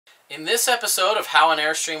In this episode of How an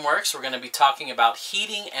Airstream Works, we're going to be talking about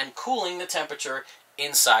heating and cooling the temperature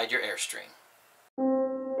inside your Airstream.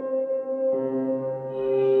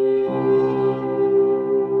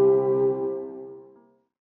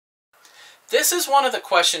 This is one of the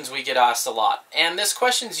questions we get asked a lot, and this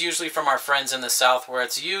question is usually from our friends in the South where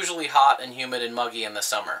it's usually hot and humid and muggy in the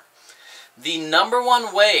summer. The number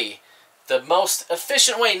one way, the most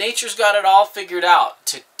efficient way, nature's got it all figured out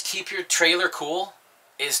to keep your trailer cool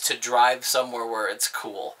is to drive somewhere where it's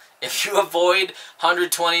cool. If you avoid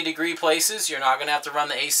 120 degree places, you're not going to have to run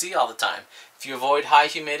the AC all the time. If you avoid high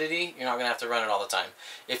humidity, you're not going to have to run it all the time.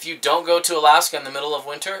 If you don't go to Alaska in the middle of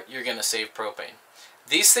winter, you're going to save propane.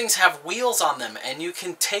 These things have wheels on them, and you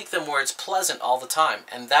can take them where it's pleasant all the time,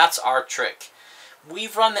 and that's our trick.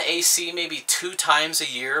 We've run the AC maybe 2 times a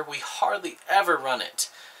year. We hardly ever run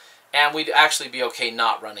it, and we'd actually be okay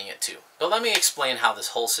not running it too. But let me explain how this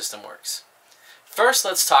whole system works. First,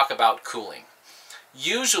 let's talk about cooling.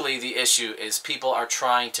 Usually the issue is people are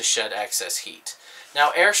trying to shed excess heat.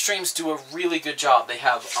 Now, Airstreams do a really good job. They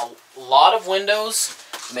have a lot of windows,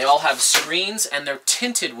 and they all have screens, and they're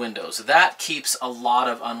tinted windows. That keeps a lot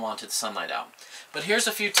of unwanted sunlight out. But here's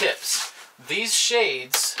a few tips. These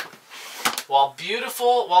shades, while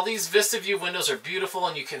beautiful, while these VistaView windows are beautiful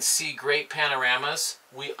and you can see great panoramas,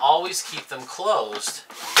 we always keep them closed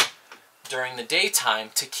during the daytime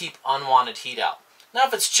to keep unwanted heat out. Now,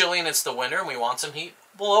 if it's chilly and it's the winter and we want some heat,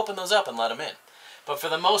 we'll open those up and let them in. But for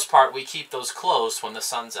the most part, we keep those closed when the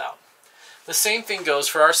sun's out. The same thing goes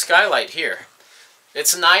for our Skylight here.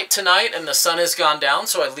 It's night tonight and the sun has gone down,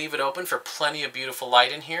 so I leave it open for plenty of beautiful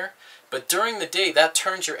light in here. But during the day, that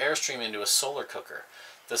turns your Airstream into a solar cooker.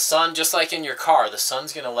 The sun, just like in your car, the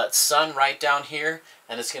sun's going to let sun right down here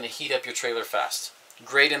and it's going to heat up your trailer fast.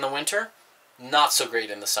 Great in the winter, not so great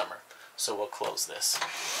in the summer. So we'll close this.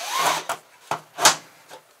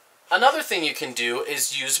 Another thing you can do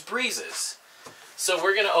is use breezes. So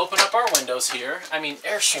we're going to open up our windows here. I mean,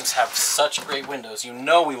 Airstreams have such great windows. You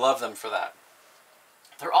know we love them for that.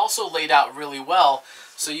 They're also laid out really well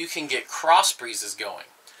so you can get cross breezes going.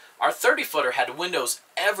 Our 30-footer had windows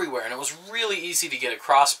everywhere, and it was really easy to get a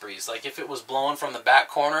cross breeze. Like if it was blowing from the back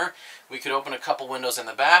corner, we could open a couple windows in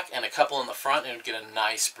the back and a couple in the front, and it would get a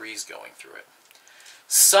nice breeze going through it.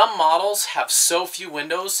 Some models have so few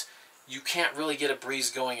windows, you can't really get a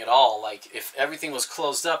breeze going at all. Like if everything was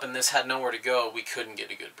closed up and this had nowhere to go, we couldn't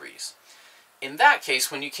get a good breeze. In that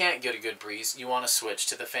case, when you can't get a good breeze, you want to switch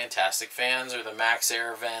to the Fantastic Fans or the Max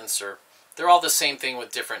Air vents, or they're all the same thing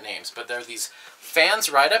with different names, but they're these fans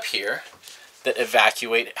right up here that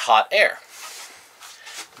evacuate hot air.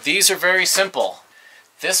 These are very simple.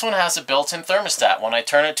 This one has a built-in thermostat. When I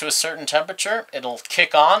turn it to a certain temperature, it'll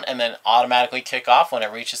kick on and then automatically kick off when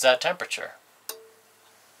it reaches that temperature.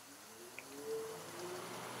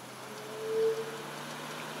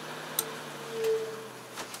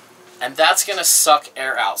 And that's going to suck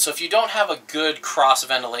air out. So if you don't have a good cross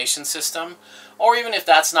ventilation system, or even if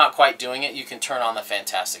that's not quite doing it, you can turn on the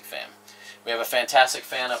Fantastic Fan. We have a Fantastic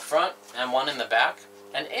Fan up front and one in the back.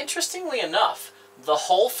 And interestingly enough, the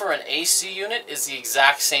hole for an AC unit is the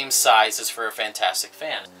exact same size as for a Fantastic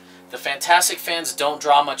Fan. The Fantastic Fans don't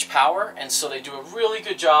draw much power, and so they do a really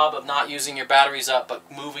good job of not using your batteries up,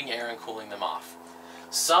 but moving air and cooling them off.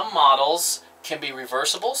 Some models can be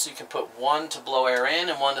reversible, so you can put one to blow air in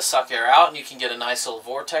and one to suck air out, and you can get a nice little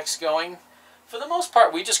vortex going. For the most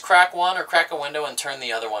part, we just crack one or crack a window and turn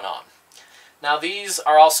the other one on. Now these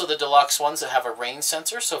are also the deluxe ones that have a rain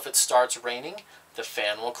sensor, so if it starts raining, the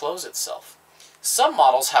fan will close itself. Some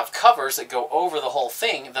models have covers that go over the whole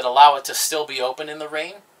thing that allow it to still be open in the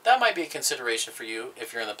rain. That might be a consideration for you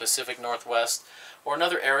if you're in the Pacific Northwest or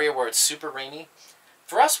another area where it's super rainy.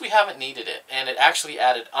 For us, we haven't needed it, and it actually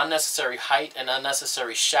added unnecessary height and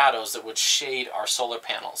unnecessary shadows that would shade our solar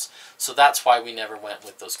panels. So that's why we never went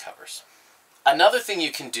with those covers. Another thing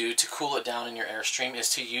you can do to cool it down in your Airstream is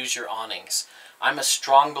to use your awnings. I'm a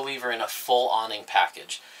strong believer in a full awning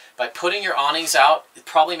package. By putting your awnings out, it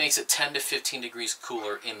probably makes it 10 to 15 degrees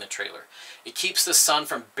cooler in the trailer. It keeps the sun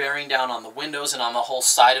from bearing down on the windows and on the whole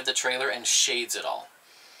side of the trailer and shades it all.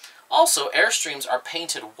 Also, Airstreams are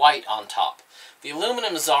painted white on top. The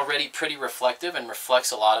aluminum is already pretty reflective and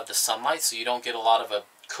reflects a lot of the sunlight, so you don't get a lot of a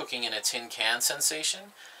cooking in a tin can sensation.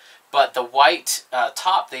 But the white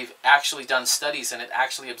top, they've actually done studies, and it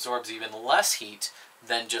actually absorbs even less heat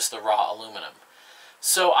than just the raw aluminum.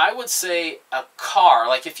 So I would say a car,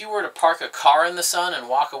 like if you were to park a car in the sun and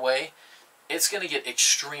walk away, it's going to get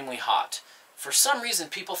extremely hot. For some reason,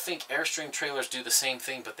 people think Airstream trailers do the same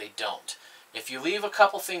thing, but they don't. If you leave a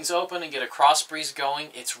couple things open and get a cross breeze going,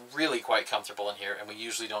 it's really quite comfortable in here, and we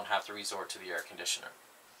usually don't have to resort to the air conditioner.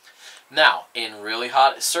 Now, in really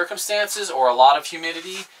hot circumstances or a lot of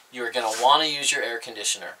humidity, you're going to want to use your air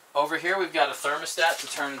conditioner. Over here we've got a thermostat to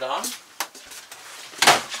turn it on.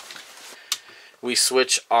 We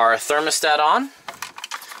switch our thermostat on.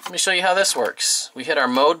 Let me show you how this works. We hit our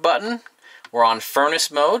mode button. We're on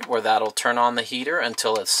furnace mode, where that'll turn on the heater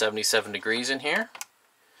until it's 77 degrees in here.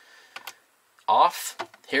 Off.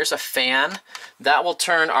 Here's a fan. That will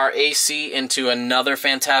turn our AC into another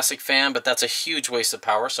fantastic fan, but that's a huge waste of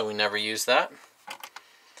power, so we never use that.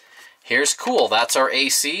 Here's cool. That's our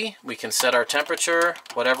AC. We can set our temperature,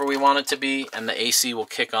 whatever we want it to be, and the AC will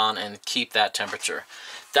kick on and keep that temperature.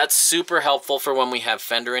 That's super helpful for when we have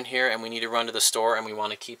Fender in here and we need to run to the store and we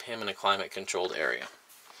want to keep him in a climate-controlled area.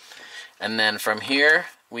 And then from here,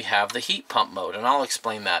 we have the heat pump mode, and I'll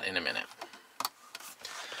explain that in a minute.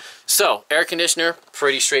 So, air conditioner,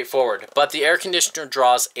 pretty straightforward. But the air conditioner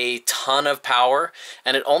draws a ton of power,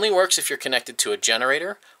 and it only works if you're connected to a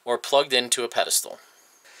generator or plugged into a pedestal.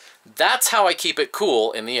 That's how I keep it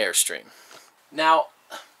cool in the Airstream. Now,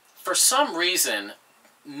 for some reason,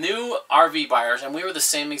 new RV buyers, and we were the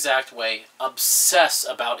same exact way, obsess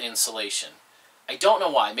about insulation. I don't know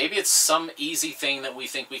why. Maybe it's some easy thing that we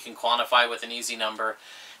think we can quantify with an easy number,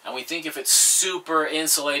 and we think if it's super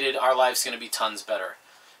insulated, our life's going to be tons better.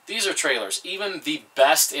 These are trailers. Even the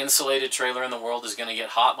best insulated trailer in the world is going to get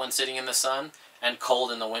hot when sitting in the sun and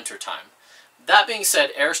cold in the winter time. That being said,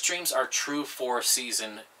 Airstreams are true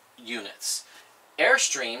four-season units.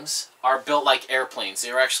 Airstreams are built like airplanes.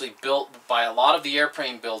 They were actually built by a lot of the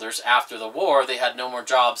airplane builders after the war. They had no more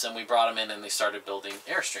jobs, and we brought them in and they started building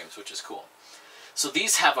Airstreams, which is cool. So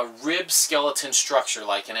these have a rib skeleton structure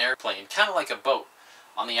like an airplane, kind of like a boat.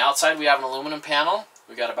 On the outside we have an aluminum panel.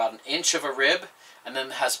 We've got about 1 inch of a rib, and then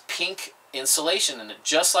it has pink insulation in it,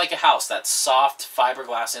 just like a house, that soft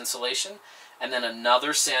fiberglass insulation, and then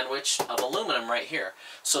another sandwich of aluminum right here.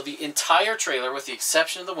 So the entire trailer, with the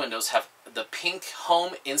exception of the windows, have the pink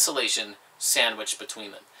home insulation sandwiched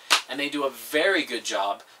between them. And they do a very good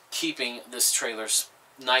job keeping this trailer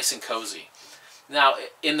nice and cozy. Now,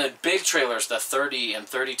 in the big trailers, the 30 and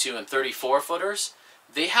 32 and 34 footers,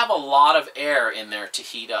 they have a lot of air in there to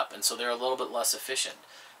heat up, and so they're a little bit less efficient.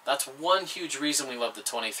 That's one huge reason we love the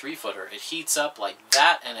 23 footer. It heats up like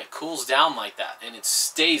that and it cools down like that, and it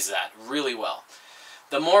stays that really well.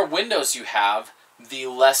 The more windows you have, the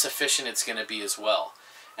less efficient it's going to be as well.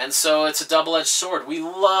 And so it's a double-edged sword. We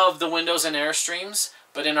love the windows in Airstreams,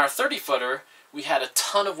 but in our 30 footer, we had a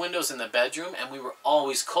ton of windows in the bedroom, and we were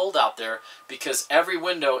always cold out there because every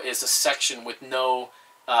window is a section with no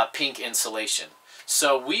pink insulation.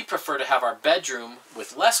 So we prefer to have our bedroom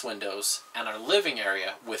with less windows and our living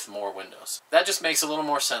area with more windows. That just makes a little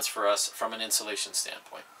more sense for us from an insulation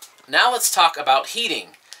standpoint. Now let's talk about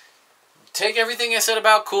heating. Take everything I said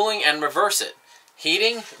about cooling and reverse it.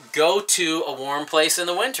 Heating, go to a warm place in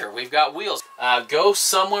the winter. We've got wheels. Go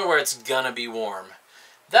somewhere where it's gonna be warm.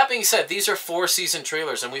 That being said, these are four-season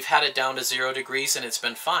trailers, and we've had it down to 0 degrees and it's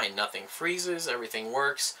been fine. Nothing freezes, everything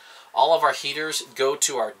works. All of our heaters go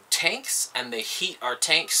to our tanks, and they heat our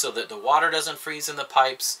tanks so that the water doesn't freeze in the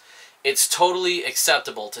pipes. It's totally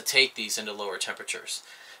acceptable to take these into lower temperatures.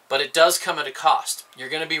 But it does come at a cost. You're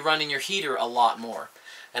going to be running your heater a lot more.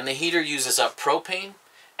 And the heater uses up propane,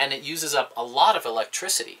 and it uses up a lot of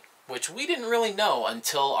electricity, which we didn't really know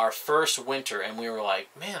until our first winter, and we were like,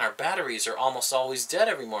 man, our batteries are almost always dead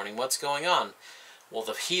every morning. What's going on? Well,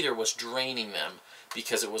 the heater was draining them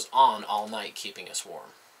because it was on all night keeping us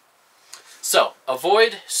warm. So,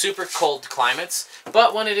 avoid super cold climates,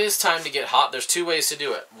 but when it is time to get hot, there's two ways to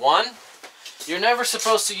do it. One, you're never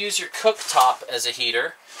supposed to use your cooktop as a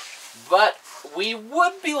heater, but we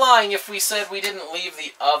would be lying if we said we didn't leave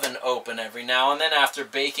the oven open every now and then after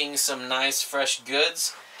baking some nice fresh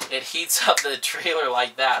goods. It heats up the trailer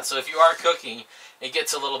like that, so if you are cooking, it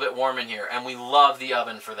gets a little bit warm in here, and we love the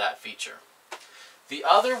oven for that feature. The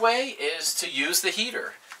other way is to use the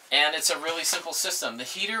heater. And it's a really simple system. The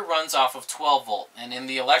heater runs off of 12 volt. And in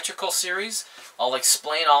the electrical series, I'll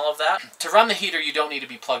explain all of that. To run the heater, you don't need to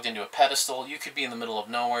be plugged into a pedestal. You could be in the middle of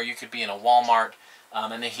nowhere. You could be in a Walmart.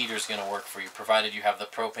 And the heater's going to work for you, provided you have the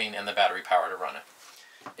propane and the battery power to run it.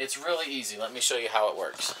 It's really easy. Let me show you how it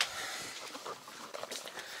works.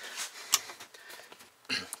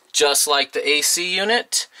 Just like the AC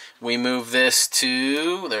unit, we move this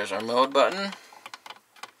to, there's our mode button.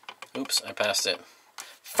 Oops, I passed it.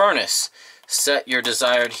 Furnace. Set your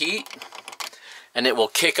desired heat, and it will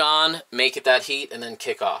kick on, make it that heat, and then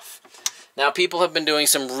kick off. Now, people have been doing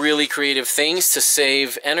some really creative things to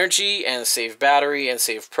save energy and save battery and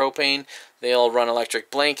save propane. They'll run electric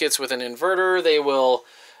blankets with an inverter. They will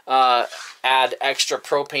add extra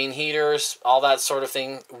propane heaters, all that sort of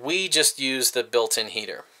thing. We just use the built-in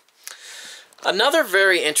heater. Another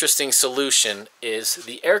very interesting solution is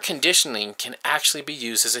the air conditioning can actually be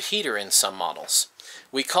used as a heater in some models.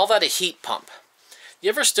 We call that a heat pump. You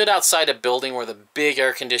ever stood outside a building where the big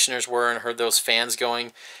air conditioners were and heard those fans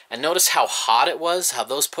going and notice how hot it was, how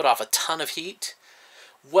those put off a ton of heat?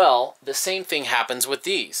 Well, the same thing happens with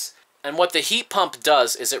these. And what the heat pump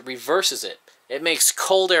does is it reverses it. It makes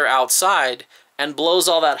cold air outside and blows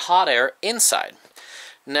all that hot air inside.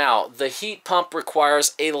 Now, the heat pump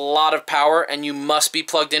requires a lot of power and you must be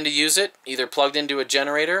plugged in to use it, either plugged into a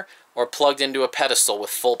generator or plugged into a pedestal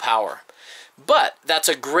with full power. But that's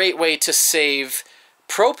a great way to save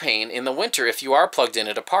propane in the winter if you are plugged in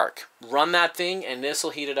at a park. Run that thing and this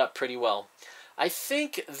will heat it up pretty well. I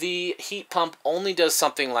think the heat pump only does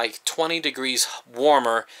something like 20 degrees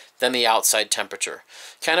warmer than the outside temperature.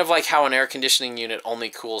 Kind of like how an air conditioning unit only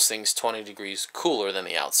cools things 20 degrees cooler than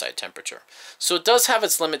the outside temperature. So it does have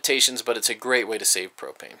its limitations, but it's a great way to save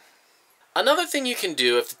propane. Another thing you can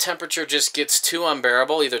do if the temperature just gets too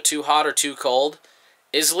unbearable, either too hot or too cold,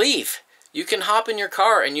 is leave. You can hop in your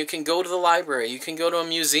car and you can go to the library, you can go to a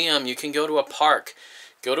museum, you can go to a park,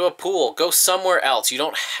 go to a pool, go somewhere else. You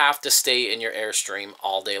don't have to stay in your Airstream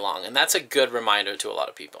all day long. And that's a good reminder to a lot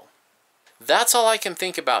of people. That's all I can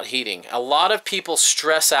think about heating. A lot of people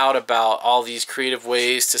stress out about all these creative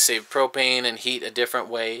ways to save propane and heat a different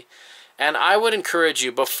way. And I would encourage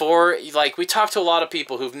you before, like we talk to a lot of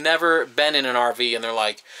people who've never been in an RV and they're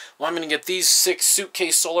like, well, I'm going to get these 6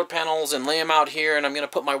 suitcase solar panels and lay them out here and I'm going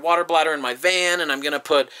to put my water bladder in my van and I'm going to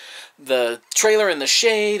put the trailer in the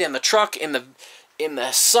shade and the truck in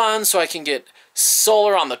the sun so I can get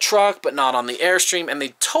solar on the truck but not on the Airstream, and they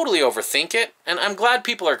totally overthink it. And I'm glad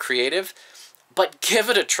people are creative, but give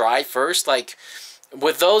it a try first. Like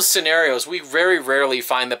with those scenarios, we very rarely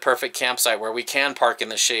find the perfect campsite where we can park in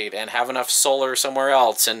the shade and have enough solar somewhere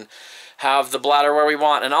else and have the bladder where we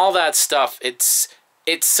want and all that stuff.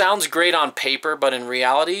 It sounds great on paper, but in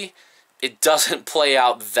reality it doesn't play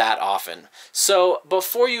out that often. So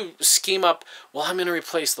before you scheme up, well, I'm going to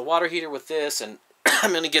replace the water heater with this and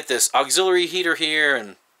I'm going to get this auxiliary heater here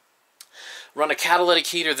and run a catalytic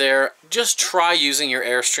heater there, just try using your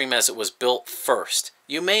Airstream as it was built first.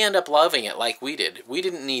 You may end up loving it like we did. We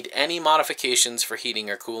didn't need any modifications for heating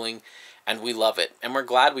or cooling, and we love it. And we're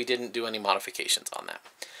glad we didn't do any modifications on that.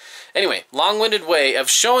 Anyway, long-winded way of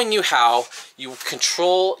showing you how you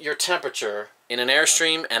control your temperature in an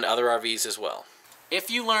Airstream and other RVs as well. If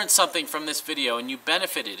you learned something from this video and you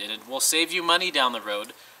benefited and it will save you money down the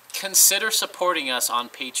road, consider supporting us on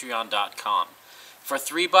Patreon.com. For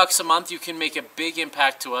 $3 a month, you can make a big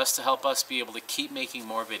impact to us to help us be able to keep making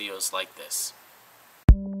more videos like this.